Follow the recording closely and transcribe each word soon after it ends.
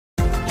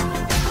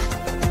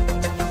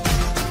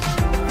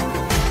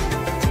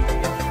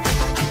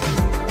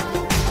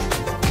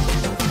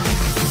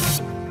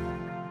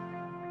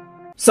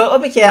So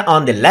over here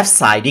on the left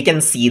side, you can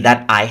see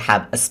that I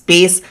have a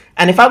space.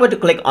 And if I were to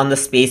click on the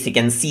space, you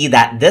can see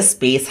that this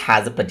space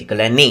has a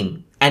particular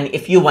name. And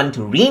if you want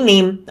to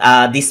rename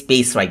this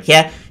space right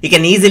here, you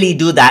can easily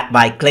do that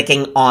by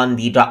clicking on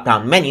the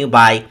drop-down menu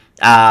by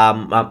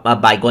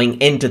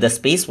going into the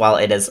space while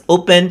it is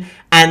open.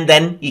 And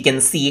then you can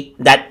see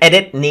that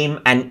edit name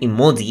and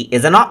emoji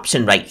is an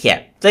option right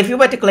here. So if you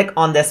were to click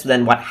on this,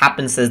 then what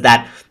happens is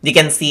that you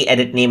can see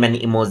edit name and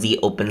emoji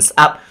opens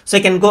up. So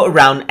you can go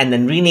around and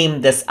then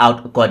rename this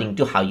out according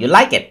to how you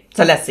like it.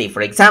 So let's say,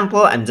 for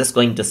example, I'm just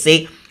going to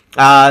say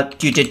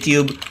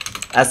TutorTube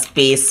a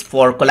space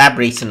for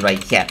collaboration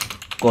right here.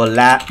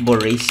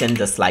 Collaboration,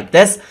 just like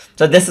this.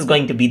 So this is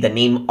going to be the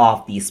name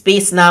of the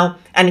space now.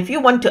 And if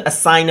you want to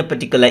assign a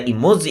particular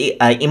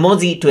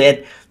emoji to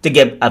it to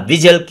give a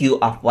visual cue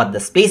of what the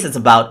space is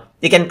about,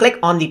 you can click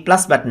on the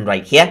plus button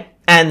right here.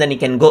 And then you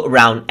can go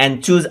around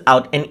and choose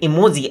out an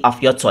emoji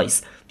of your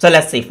choice. So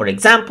let's say, for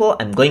example,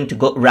 I'm going to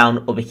go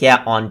around over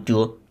here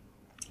onto,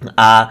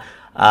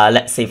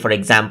 let's say, for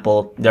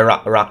example, the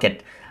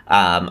rocket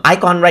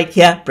icon right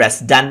here. Press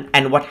done.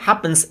 And what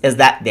happens is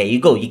that there you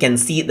go. You can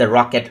see the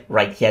rocket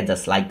right here,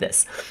 just like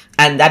this.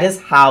 And that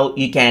is how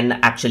you can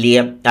actually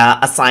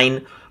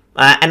assign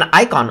an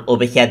icon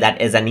over here that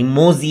is an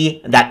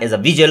emoji, that is a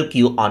visual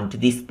cue onto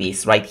the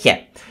space right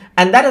here.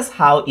 And that is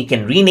how you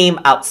can rename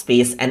out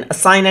space and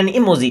assign an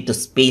emoji to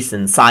space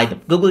inside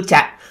of Google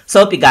Chat. So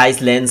hope you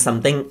guys learned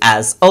something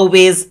as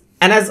always.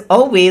 And as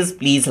always,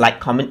 please like,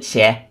 comment,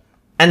 share,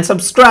 and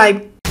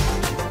subscribe.